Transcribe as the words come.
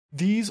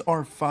These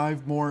are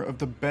 5 more of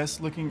the best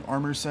looking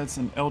armor sets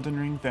in Elden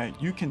Ring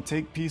that you can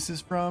take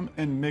pieces from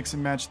and mix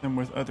and match them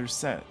with other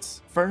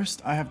sets.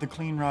 First, I have the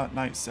Clean Rot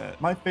Knight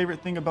set. My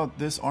favorite thing about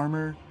this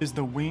armor is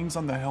the wings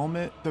on the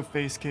helmet, the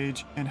face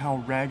cage, and how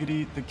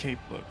raggedy the cape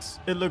looks.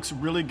 It looks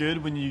really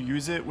good when you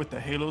use it with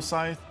the Halo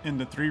Scythe and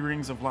the 3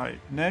 Rings of Light.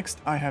 Next,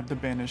 I have the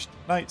Banished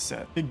Knight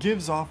set. It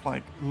gives off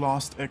like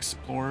Lost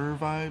Explorer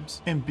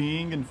vibes, and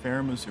being in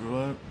Farum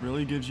Azula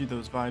really gives you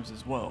those vibes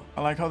as well.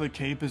 I like how the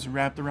cape is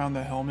wrapped around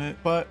the helmet,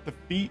 but the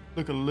feet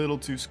look a little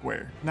too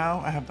square. Now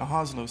I have the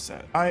Hoslo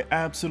set. I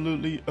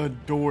absolutely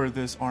adore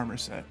this armor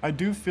set. I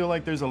do feel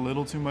like there's a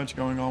little too much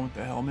going on with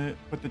the helmet,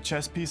 but the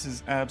chest piece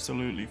is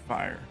absolutely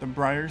fire. The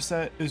Briar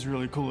set is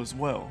really cool as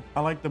well. I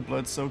like the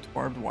blood-soaked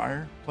barbed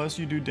wire, plus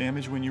you do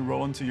damage when you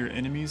roll into your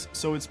enemies,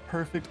 so it's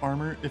perfect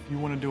armor if you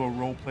want to do a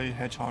roleplay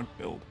hedgehog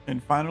build.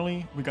 And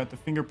finally, we got the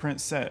fingerprint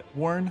set,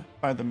 worn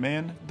by the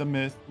man, the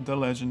myth, the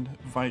legend,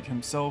 Vike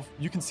himself.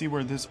 You can see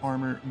where this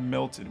armor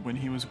melted when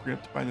he was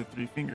gripped by the 3 fingers.